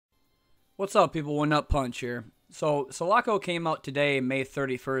What's up, people? One Up Punch here. So, SELACO came out today, May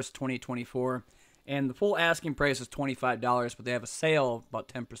 31st, 2024, and the full asking price is $25, but they have a sale about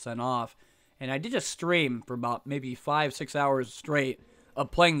 10% off. And I did a stream for about maybe 5-6 hours straight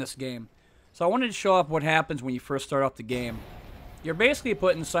of playing this game. So I wanted to show off what happens when you first start off the game. You're basically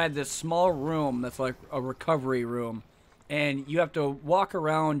put inside this small room that's like a recovery room, and you have to walk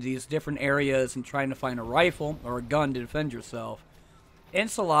around these different areas and trying to find a rifle or a gun to defend yourself. In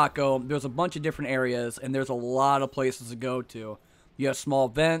SELACO, there's a bunch of different areas, and there's a lot of places to go to. You have small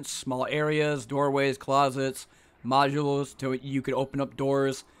vents, small areas, doorways, closets, modules to you could open up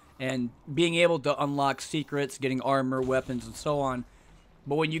doors, and being able to unlock secrets, getting armor, weapons, and so on.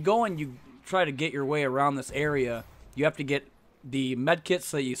 But when you go and you try to get your way around this area, you have to get the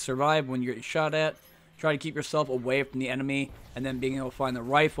medkits that you survive when you're shot at, try to keep yourself away from the enemy, and then being able to find the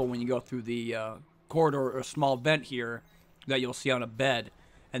rifle when you go through the corridor or small vent here that you'll see on a bed,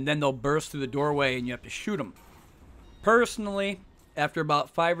 and then they'll burst through the doorway and you have to shoot them. Personally, after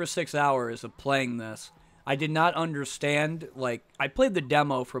about 5 or 6 hours of playing this, I did not understand, I played the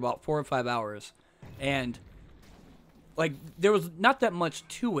demo for about 4 or 5 hours, and there was not that much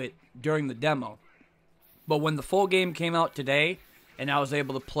to it during the demo. But when the full game came out today, and I was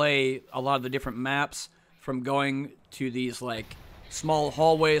able to play a lot of the different maps, from going to these small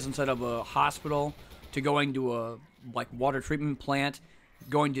hallways instead of a hospital, to going to a water treatment plant,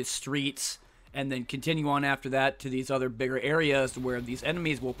 going to streets, and then continue on after that to these other bigger areas where these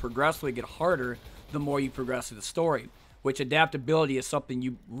enemies will progressively get harder the more you progress through the story, which adaptability is something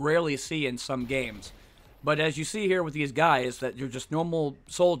you rarely see in some games. But as you see here with these guys, that you're just normal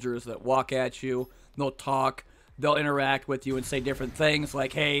soldiers that walk at you, they'll talk, they'll interact with you and say different things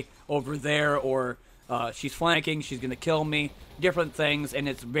like, hey, over there, or she's flanking, she's going to kill me, different things, and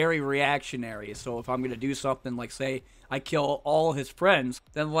it's very reactionary. So if I'm going to do something like, say, I kill all his friends,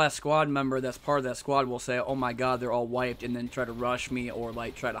 then the last squad member that's part of that squad will say, oh my god, they're all wiped, and then try to rush me or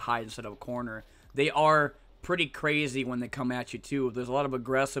try to hide instead of a corner. They are pretty crazy when they come at you too. There's a lot of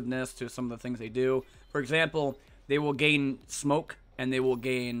aggressiveness to some of the things they do. For example, they will gain smoke and they will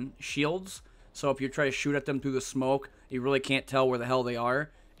gain shields. So if you try to shoot at them through the smoke, you really can't tell where the hell they are.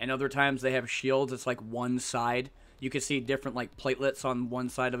 And other times they have shields, it's one side. You can see different platelets on one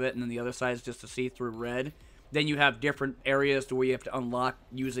side of it, and then the other side is just a see-through red. Then you have different areas to where you have to unlock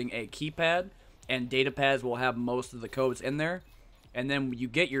using a keypad, and data pads will have most of the codes in there. And then you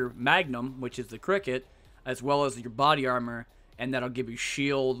get your Magnum, which is the cricket, as well as your body armor, and that'll give you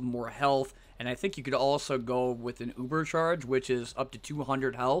shield, more health, and I think you could also go with an Uber charge, which is up to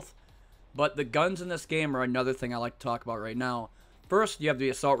 200 health. But the guns in this game are another thing I like to talk about right now. First, you have the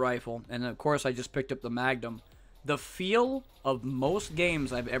assault rifle, and of course I just picked up the Magnum. The feel of most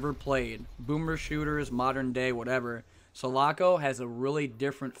games I've ever played, boomer shooters, modern day, whatever, SELACO has a really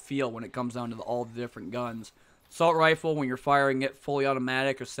different feel when it comes down to all the different guns. Assault rifle, when you're firing it fully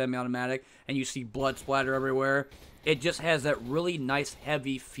automatic or semi-automatic, and you see blood splatter everywhere, it just has that really nice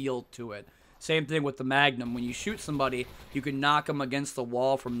heavy feel to it. Same thing with the Magnum. When you shoot somebody, you can knock them against the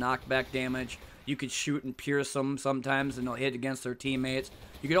wall from knockback damage. You could shoot and pierce them sometimes, and they'll hit against their teammates.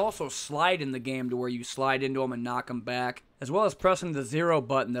 You could also slide in the game to where you slide into them and knock them back, as well as pressing the 0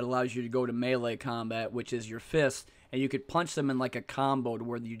 button that allows you to go to melee combat, which is your fist, and you could punch them in a combo to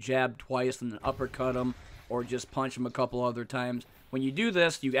where you jab twice and then uppercut them, or just punch them a couple other times. When you do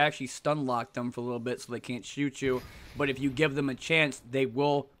this, you actually stun lock them for a little bit so they can't shoot you, but if you give them a chance, they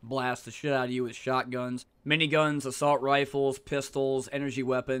will blast the shit out of you with shotguns, miniguns, assault rifles, pistols, energy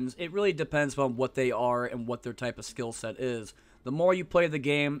weapons. It really depends on what they are and what their type of skill set is. The more you play the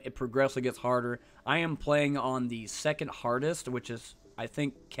game, it progressively gets harder. I am playing on the second hardest, which is, I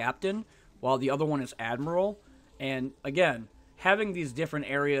think, Captain, while the other one is Admiral. And again, having these different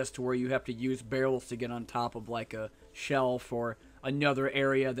areas to where you have to use barrels to get on top of a shelf, or another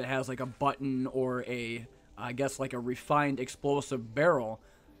area that has a button or I guess a refined explosive barrel,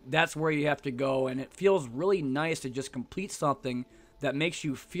 that's where you have to go, and it feels really nice to just complete something that makes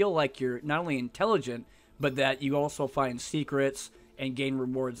you feel like you're not only intelligent, but that you also find secrets and gain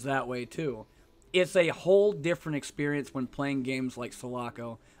rewards that way too. It's a whole different experience when playing games like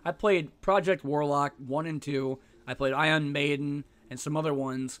SELACO. I played Project Warlock 1 and 2, I played Iron Maiden, and some other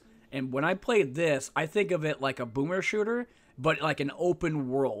ones, and when I played this, I think of it like a boomer shooter, but like an open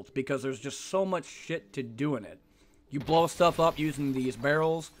world, because there's just so much shit to do in it. You blow stuff up using these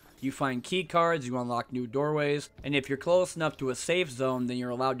barrels, you find key cards, you unlock new doorways, and if you're close enough to a safe zone, then you're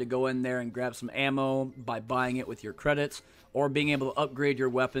allowed to go in there and grab some ammo by buying it with your credits, or being able to upgrade your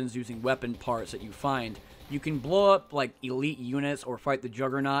weapons using weapon parts that you find. You can blow up elite units or fight the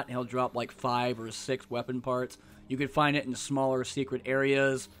Juggernaut, and he'll drop 5 or 6 weapon parts. You could find it in smaller secret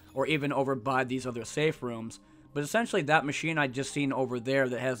areas or even over by these other safe rooms. But essentially that machine I just seen over there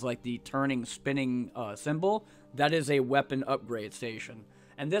that has like the turning, spinning symbol, that is a weapon upgrade station.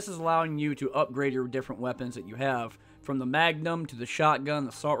 And this is allowing you to upgrade your different weapons that you have, from the Magnum to the shotgun,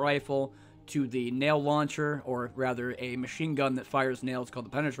 the assault rifle, to the nail launcher, or rather a machine gun that fires nails called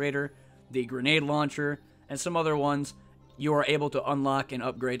the penetrator, the grenade launcher, and some other ones. You are able to unlock and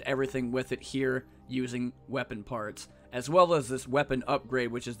upgrade everything with it here using weapon parts, as well as this weapon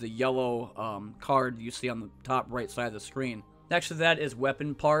upgrade, which is the yellow card you see on the top right side of the screen. Next to that is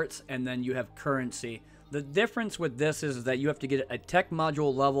weapon parts, and then you have currency. The difference with this is that you have to get a tech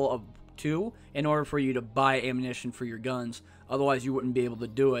module level of 2 in order for you to buy ammunition for your guns. Otherwise, you wouldn't be able to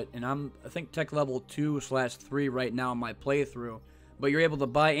do it. And I think tech level 2/3 right now in my playthrough. But you're able to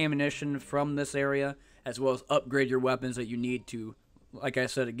buy ammunition from this area, as well as upgrade your weapons that you need to. Like I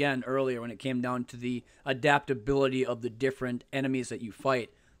said again earlier, when it came down to the adaptability of the different enemies that you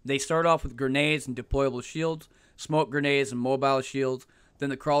fight. They start off with grenades and deployable shields, smoke grenades and mobile shields. Then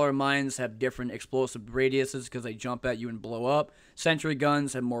the crawler mines have different explosive radiuses because they jump at you and blow up. Sentry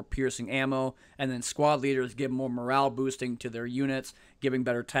guns have more piercing ammo. And then squad leaders give more morale boosting to their units, giving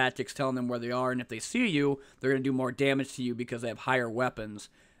better tactics, telling them where they are. And if they see you, they're going to do more damage to you because they have higher weapons.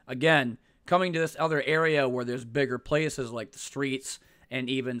 Again, coming to this other area where there's bigger places like the streets and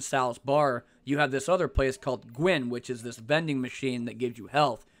even Sal's Bar, you have this other place called Gwyn, which is this vending machine that gives you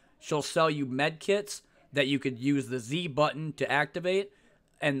health. She'll sell you med kits that you could use the Z button to activate.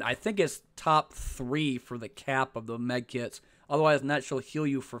 And I think it's top 3 for the cap of the med kits. Otherwise than that, she'll heal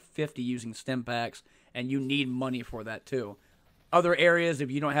you for 50 using stim packs, and you need money for that too. Other areas,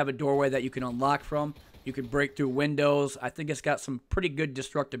 if you don't have a doorway that you can unlock from, you can break through windows. I think it's got some pretty good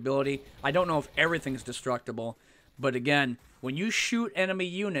destructibility. I don't know if everything's destructible, but again, when you shoot enemy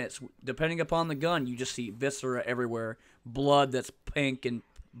units, depending upon the gun, you just see viscera everywhere, blood that's pink and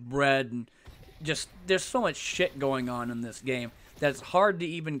red, and just there's so much shit going on in this game that it's hard to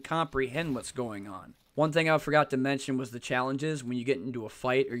even comprehend what's going on. One thing I forgot to mention was the challenges. When you get into a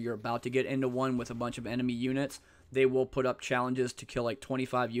fight or you're about to get into one with a bunch of enemy units, they will put up challenges to kill like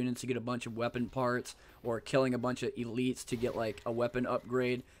 25 units to get a bunch of weapon parts, or killing a bunch of elites to get like a weapon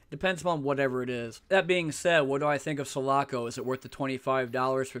upgrade. Depends upon whatever it is. That being said, what do I think of SELACO? Is it worth the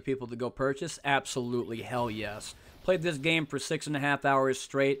 $25 for people to go purchase? Absolutely, hell yes. Played this game for 6.5 hours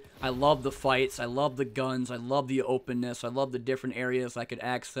straight. I love the fights. I love the guns. I love the openness. I love the different areas I could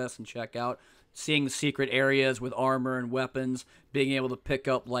access and check out. Seeing secret areas with armor and weapons, being able to pick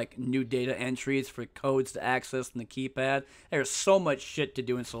up like new data entries for codes to access in the keypad. There's so much shit to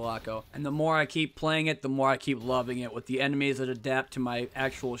do in SELACO. And the more I keep playing it, the more I keep loving it, with the enemies that adapt to my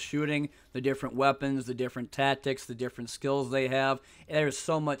actual shooting, the different weapons, the different tactics, the different skills they have. There's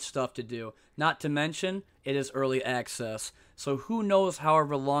so much stuff to do. Not to mention, it is early access. So who knows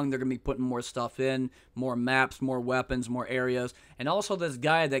however long they're going to be putting more stuff in, more maps, more weapons, more areas. And also this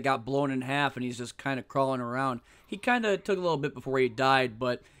guy that got blown in half and he's just kind of crawling around. He kind of took a little bit before he died,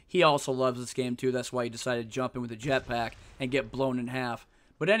 but he also loves this game too. That's why he decided to jump in with a jetpack and get blown in half.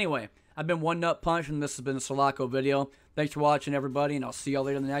 But anyway, I've been One Nut Punch, and this has been a SELACO video. Thanks for watching, everybody, and I'll see y'all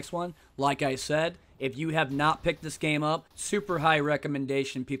later in the next one. Like I said, if you have not picked this game up, super high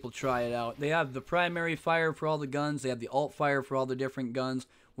recommendation people try it out. They have the primary fire for all the guns. They have the alt fire for all the different guns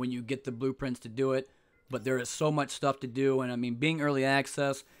when you get the blueprints to do it. But there is so much stuff to do, and I mean, being early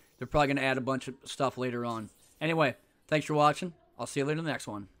access, they're probably going to add a bunch of stuff later on. Anyway, thanks for watching. I'll see you later in the next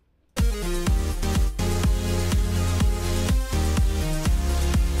one.